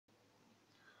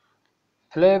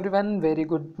Hello everyone, very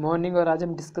good morning. और आज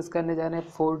हम डिस्कस करने जा रहे हैं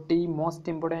 40 मोस्ट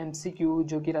इम्पोर्टेंट एमसीक्यू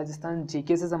जो कि राजस्थान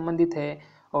जीके से संबंधित है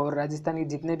और राजस्थान के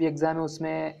जितने भी एग्जाम है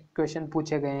उसमें क्वेश्चन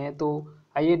पूछे गए हैं। तो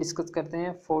आइए डिस्कस करते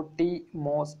हैं 40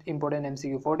 most important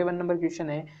MCQ. 41 number question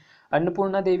है,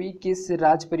 अन्नपूर्णा देवी किस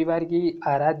राज परिवार की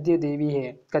आराध्य देवी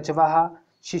है? कछवाहा,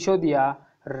 सिसोदिया,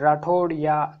 राठौड़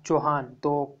या चौहान?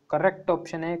 तो करेक्ट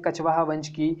ऑप्शन है कछवाहा वंश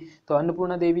की। तो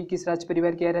अन्नपूर्णा देवी किस राज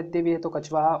परिवार की आराध्य देवी है? तो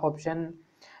Kachhwaha. Option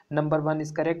number 1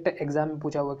 is correct. Exam में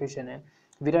पूछा हुआ क्वेश्चन है।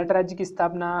 विराट राज्य की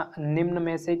स्थापना निम्न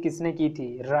में से किसने की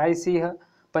थी? राय सिंह,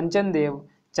 पंचन देव,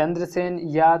 चंद्रसेन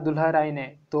या दुल्हा राय ने?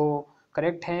 तो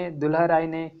करेक्ट है, दुल्हा राय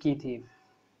ने की थी।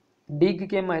 डीग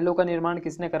के महलों का निर्माण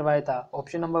किसने करवाया था?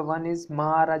 ऑप्शन नंबर 1 इज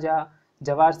महाराजा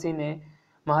जवाहर सिंह ने,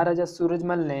 महाराजा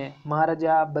सूरजमल ने,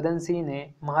 महाराजा बदन सिंह ने,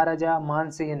 महाराजा मान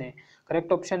सिंह ने?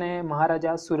 करेक्ट ऑप्शन है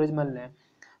महाराजा सूरजमल ने।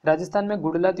 राजस्थान में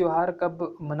गुड़ला त्योहार कब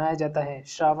मनाया जाता है?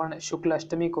 श्रावण शुक्ल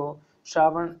अष्टमी को,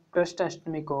 श्रावण कृष्ण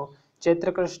अष्टमी को,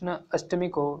 चैत्र कृष्ण अष्टमी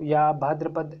को या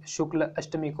भाद्रपद शुक्ल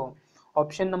अष्टमी को?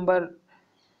 ऑप्शन नंबर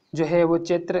जो है वो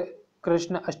चैत्र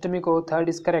कृष्ण अष्टमी को, third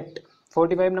is correct.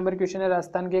 45 number question है,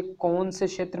 राजस्थान के कौन से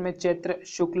क्षेत्र में चैत्र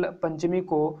शुक्ल पंचमी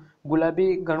को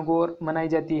गुलाबी गणगौर मनाई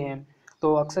जाती है?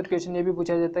 तो अक्सर क्वेश्चन ये भी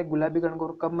पूछा जाता है गुलाबी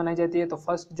गणगौर कब मनाई जाती है? तो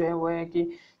फर्स्ट जो है वो है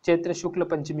कि चैत्र शुक्ल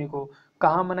पंचमी को।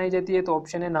 कहाँ मनाई जाती है? तो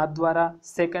ऑप्शन है नाथद्वारा,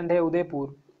 सेकंड है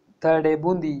उदयपुर, थर्ड है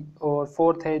बूंदी और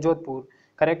फोर्थ है जोधपुर।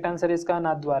 करेक्ट आंसर इसका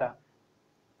नाथद्वारा।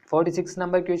 46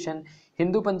 नंबर क्वेश्चन,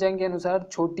 हिंदू पंचांग के अनुसार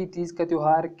छोटी तीज का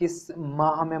त्योहार किस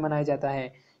माह में मनाया जाता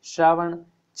है? श्रावण,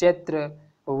 चैत्र,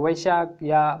 वैशाख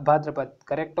या भाद्रपद?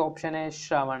 करेक्ट ऑप्शन है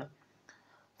श्रावण।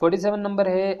 47 नंबर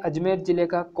है, अजमेर जिले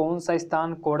का कौन सा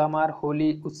स्थान कोडामार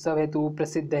होली उत्सव हेतु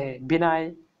प्रसिद्ध है? बिनाय,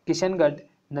 किशनगढ़,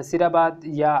 नसीराबाद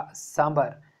या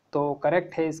सांभर? तो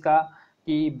करेक्ट है इसका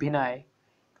कि बिनाय।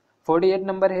 48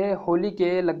 नंबर है, होली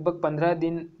के लगभग 15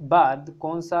 दिन बाद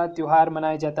कौन सा त्योहार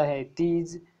मनाया जाता है?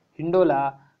 तीज, हिंडोला,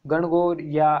 गणगौर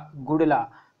या गुड़ला?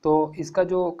 तो इसका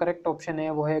जो करेक्ट ऑप्शन है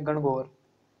वो है गणगौर।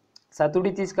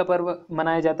 सातुड़ी तीज का पर्व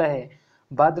मनाया जाता है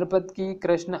भाद्रपद की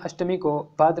कृष्ण अष्टमी को,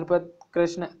 भाद्रपद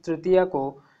कृष्ण तृतीया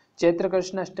को, चैत्र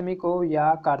कृष्ण अष्टमी को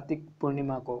या कार्तिक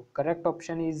पूर्णिमा को? करेक्ट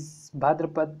ऑप्शन इज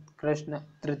भाद्रपद कृष्ण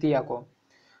तृतीया को।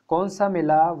 कौन सा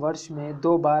मेला वर्ष में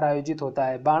 2 बार आयोजित होता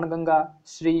है? बाणगंगा,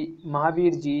 श्री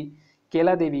महावीर जी,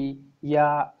 केला देवी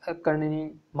या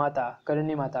करणी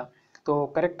माता? तो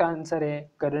करेक्ट आंसर है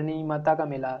करणी माता का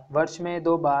मेला वर्ष में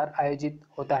 2 बार आयोजित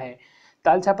होता है।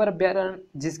 तालछापर अभ्यारण्य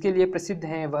जिसके लिए प्रसिद्ध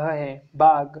है वह है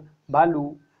बाघ, भालू,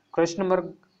 कृष्ण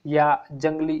मृग या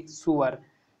जंगली सुअर?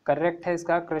 करेक्ट है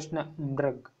इसका कृष्ण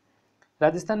मृग।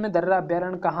 राजस्थान में दर्रा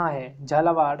अभ्यारण्य कहाँ है?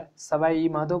 झालावाड़, सवाई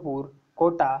माधोपुर,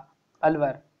 कोटा,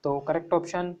 अलवर? तो करेक्ट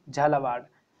ऑप्शन झालावाड़।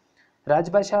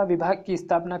 राजभाषा विभाग की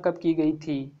स्थापना कब की गई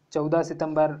थी? 14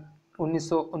 सितंबर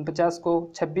 1949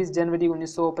 को, 26 जनवरी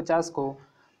 1950 को,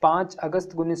 5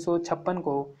 अगस्त 1956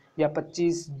 को या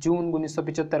 25 जून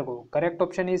 1975 को? करेक्ट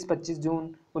ऑप्शन इज 25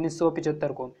 जून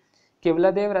 1975 को।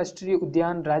 केवलादेव राष्ट्रीय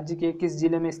उद्यान राज्य के किस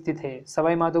जिले में स्थित है?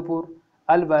 सवाई माधोपुर,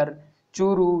 अलवर,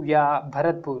 चूरू या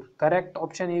Bharatpur? Correct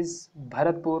option is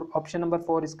Bharatpur. Option number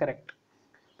 4 is correct.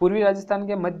 पूर्वी राजस्थान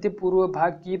के मध्य पूर्व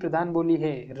भाग की प्रधान बोली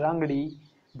है? रांगड़ी,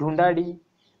 ढूंढाड़ी,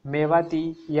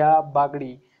 मेवाती या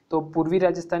बागड़ी? तो पूर्वी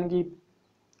राजस्थान की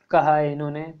कहा है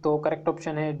इन्होंने, तो करेक्ट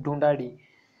ऑप्शन है ढूंढाड़ी।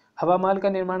 हवा महल का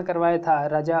निर्माण करवाया था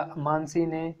राजा मानसिंह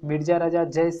ने, मिर्जा राजा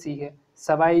जय सिंह,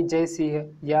 सवाई जय सिंह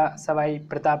या Sawai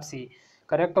Pratap Singh?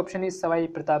 Correct option is Sawai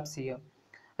Pratap Singh.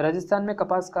 Rajasthan में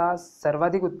कपास का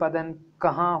सर्वाधिक उत्पादन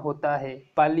कहाँ होता है?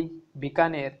 पाली,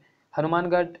 बीकानेर,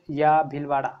 हनुमानगढ़ या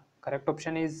Bhilwara? Correct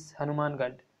option is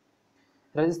Hanumangarh.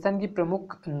 Rajasthan की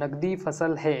प्रमुख नकदी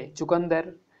फसल है?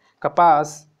 चुकंदर,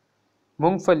 कपास,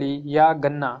 मूंगफली या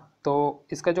गन्ना? तो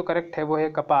इसका जो करेक्ट है वो है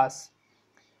कपास।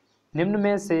 निम्न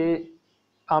में से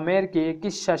आमेर के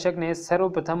किस शासक ने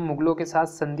सर्वप्रथम मुगलों के साथ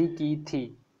संधि की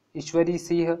थी? ईश्वरी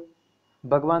सिंह,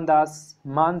 भगवान दास,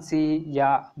 मान सिंह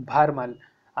या भारमल?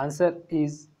 Answer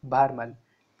is Bharmal.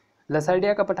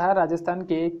 लसाडिया का पठार राजस्थान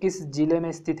के किस जिले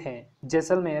में स्थित है?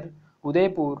 जैसलमेर,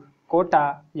 उदयपुर,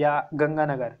 कोटा या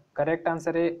गंगानगर? करेक्ट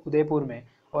आंसर है उदयपुर में।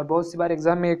 और बहुत सी बार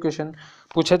एग्जाम में ये क्वेश्चन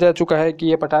पूछा जा चुका है कि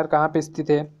ये पठार कहाँ पे स्थित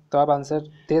है, तो आप आंसर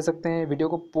दे सकते हैं। वीडियो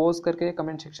को पॉज करके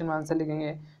कमेंट सेक्शन में आंसर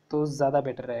लिखेंगे तो ज़्यादा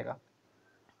बेटर रहेगा।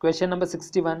 क्वेश्चन नंबर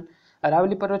 61,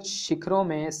 अरावली पर्वत शिखरों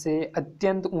में से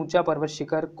अत्यंत ऊंचा पर्वत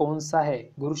शिखर कौन सा है?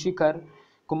 गुरु शिखर,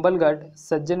 कुंभलगढ़,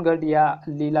 सज्जनगढ़ या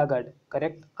लीलागढ़?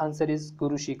 Correct answer is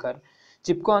Guru Shikhar.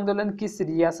 चिपको आंदोलन किस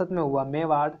रियासत में हुआ?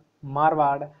 मेवाड़,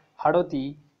 मारवाड़,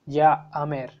 हाड़ौती या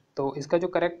आमेर? तो इसका जो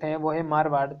करेक्ट है वो है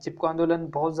मारवाड़। चिपको आंदोलन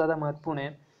बहुत ज़्यादा महत्वपूर्ण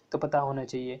है तो पता होना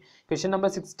चाहिए। क्वेश्चन नंबर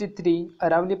 63,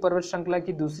 अरावली पर्वत श्रृंखला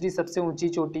की दूसरी सबसे ऊंची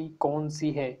चोटी कौन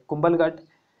सी है? कुंभलगढ़,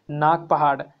 नाग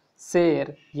पहाड़,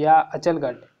 शेर या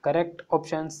अचलगढ़? करेक्ट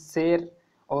ऑप्शन शेर,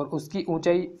 और उसकी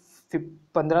ऊंचाई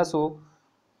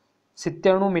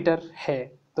 1597 मीटर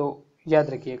है, तो याद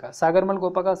रखिएगा। सागरमल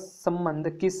गोपा का संबंध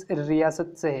किस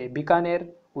रियासत से है?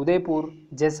 बीकानेर, उदयपुर,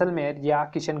 जैसलमेर या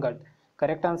Kishangarh?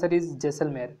 Correct answer is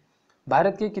Jaisalmer.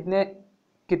 Bharat के कितने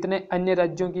कितने अन्य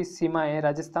राज्यों की सीमाएं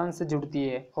राजस्थान से जुड़ती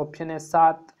है? ऑप्शन है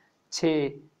 7, 6,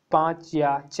 5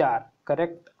 या 4।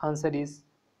 Correct answer is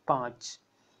 5।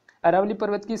 अरावली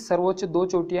पर्वत की सर्वोच्च दो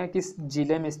चोटियां किस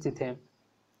जिले में स्थित हैं?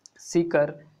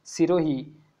 सीकर, सिरोही,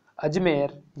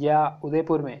 अजमेर या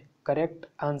उदयपुर में? करेक्ट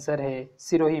आंसर है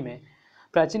सिरोही में।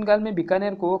 प्राचीन काल में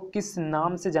बीकानेर को किस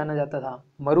नाम से जाना जाता था?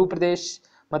 मरु प्रदेश,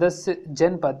 मत्स्य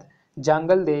जनपद,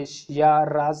 जांगल देश या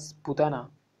Rajputana?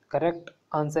 Correct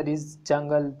answer is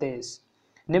Jangal देश।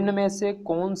 निम्न में से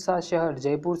कौन सा शहर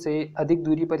जयपुर से अधिक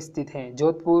दूरी पर स्थित है?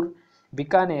 जोधपुर,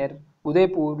 बीकानेर,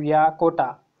 उदयपुर या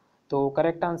कोटा? तो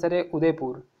करेक्ट आंसर है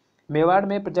उदयपुर। मेवाड़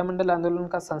में प्रजामंडल आंदोलन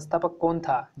का संस्थापक कौन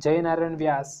था? जय Narayan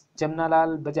Vyas,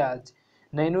 Jamnalal Bajaj,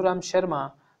 Nainuram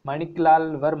Sharma,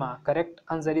 Maniklal Verma? Correct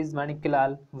answer is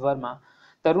Maniklal Verma.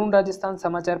 तरुण राजस्थान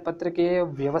समाचार पत्र के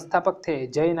व्यवस्थापक थे?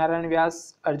 जय नारायण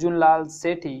व्यास, अर्जुन लाल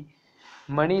सेठी,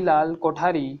 मणिलाल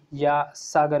कोठारी या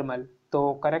सागरमल?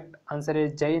 तो करेक्ट आंसर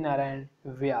है जय नारायण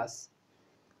व्यास।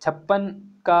 56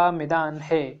 का मैदान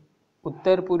है?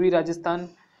 उत्तर पूर्वी राजस्थान,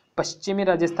 पश्चिमी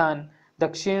राजस्थान,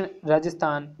 दक्षिण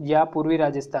राजस्थान या पूर्वी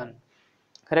राजस्थान?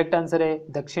 करेक्ट आंसर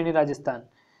है दक्षिणी राजस्थान।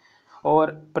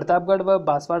 और प्रतापगढ़ व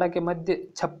बांसवाड़ा के मध्य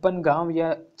 56 गांव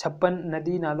या 56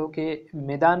 नदी नालों के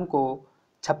मैदान को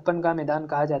 56 का मैदान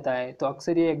कहा जाता है। तो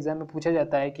अक्सर ये एग्जाम में पूछा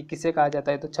जाता है कि किसे कहा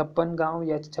जाता है, तो 56 गांव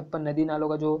या 56 नदी नालों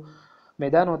का जो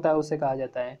मैदान होता है उसे कहा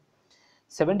जाता है।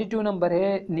 72 नंबर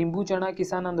है, नींबू चना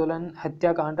किसान आंदोलन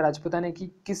हत्याकांड राजपूताना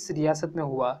की किस रियासत में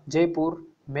हुआ? जयपुर,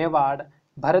 मेवाड़,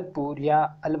 भरतपुर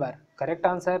या अलवर? Correct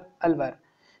answer Alwar.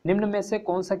 निम्न में से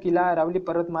कौन सा किला अरावली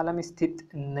पर्वतमाला में स्थित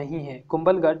नहीं है?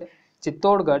 कुंभलगढ़,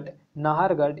 चित्तौड़गढ़,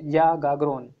 नाहरगढ़ या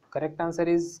Gagron? Correct answer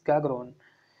is Gagron.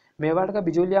 Mewar का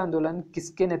बिजोलिया आंदोलन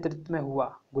किसके नेतृत्व में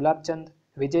हुआ? गुलाब चंद,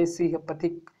 विजय सिंह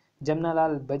पथिक,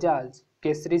 जमनालाल बजाज,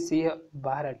 केसरी सिंह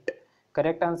बारट?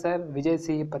 Correct answer Vijay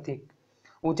Singh Pathik.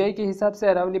 ऊंचाई के हिसाब से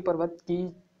अरावली पर्वत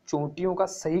की चोटियों का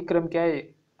सही क्रम क्या है?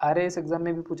 RAS एग्जाम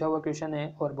में भी पूछा हुआ क्वेश्चन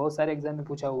है और बहुत सारे एग्जाम में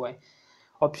पूछा हुआ है।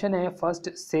 ऑप्शन है फर्स्ट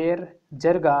शेर,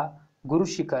 जरगा, गुरु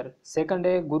शिखर, सेकंड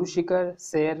है गुरु शिखर,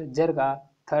 शेर, जरगा,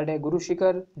 थर्ड है गुरु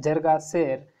शिखर, जरगा,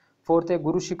 शेर, फोर्थ है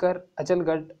गुरु शिखर,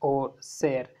 अचलगढ़ और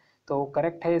शेर? तो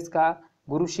करेक्ट है इसका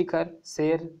गुरु शिखर,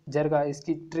 शेर, जरगा।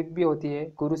 इसकी ट्रिक भी होती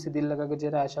है, गुरु से दिल लगा कर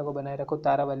जरा आशा को बनाए रखो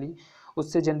तारा वाली,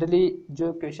 उससे जनरली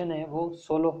जो क्वेश्चन है वो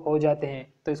सोलो हो जाते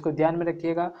हैं। तो इसको ध्यान में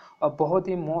रखिएगा और बहुत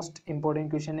ही मोस्ट इंपॉर्टेंट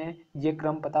क्वेश्चन है, ये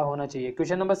क्रम पता होना चाहिए।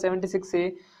 क्वेश्चन नंबर 76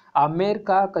 से आमेर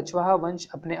का कछवाहा वंश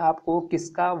अपने आप को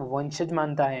किसका वंशज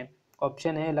मानता है?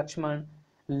 ऑप्शन है लक्ष्मण,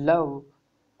 लव,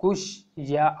 कुश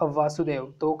या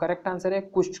वासुदेव? तो करेक्ट आंसर है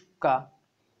कुश का।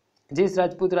 जिस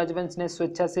राजपूत राजवंश ने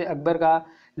स्वेच्छा से अकबर का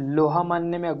लोहा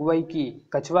मानने में अगुवाई की?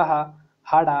 कछवाहा,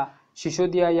 हाड़ा,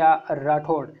 सिसोदिया या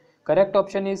Rathore? Correct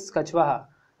option is Kachhwaha.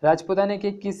 Rajputana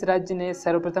के किस राज्य ने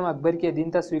सर्वप्रथम अकबर की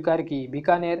अधीनता स्वीकार की?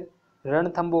 बीकानेर,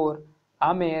 रणथंबोर,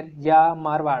 आमेर या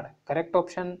मारवाड़? करेक्ट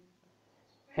ऑप्शन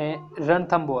है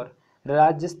रणथंबोर।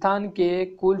 राजस्थान के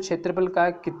कुल क्षेत्रफल का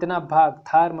कितना भाग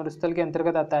थार मरुस्थल के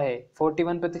अंतर्गत आता है?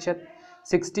 41%,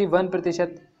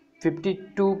 61%,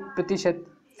 52%,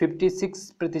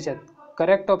 56%?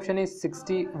 Correct option is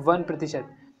 61%।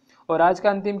 और आज का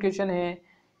अंतिम क्वेश्चन है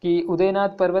कि उदयनाथ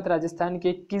पर्वत राजस्थान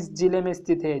के किस जिले में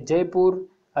स्थित है? जयपुर,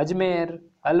 अजमेर,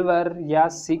 अलवर या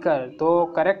सीकर? तो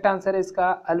करेक्ट आंसर है इसका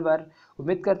अलवर।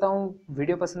 उम्मीद करता हूँ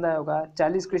वीडियो पसंद आया होगा।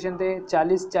 40 क्वेश्चन थे,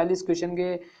 40 क्वेश्चन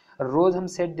के रोज हम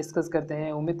सेट डिस्कस करते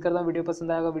हैं। उम्मीद करता हूँ वीडियो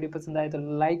पसंद आएगा। वीडियो पसंद आए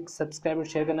तो लाइक, सब्सक्राइब और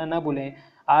शेयर करना ना भूलें।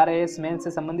 RAS मेन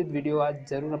से संबंधित वीडियो आज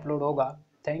जरूर अपलोड होगा।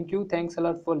 Thank you, thanks a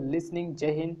lot for listening.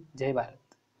 जय हिंद, जय भारत।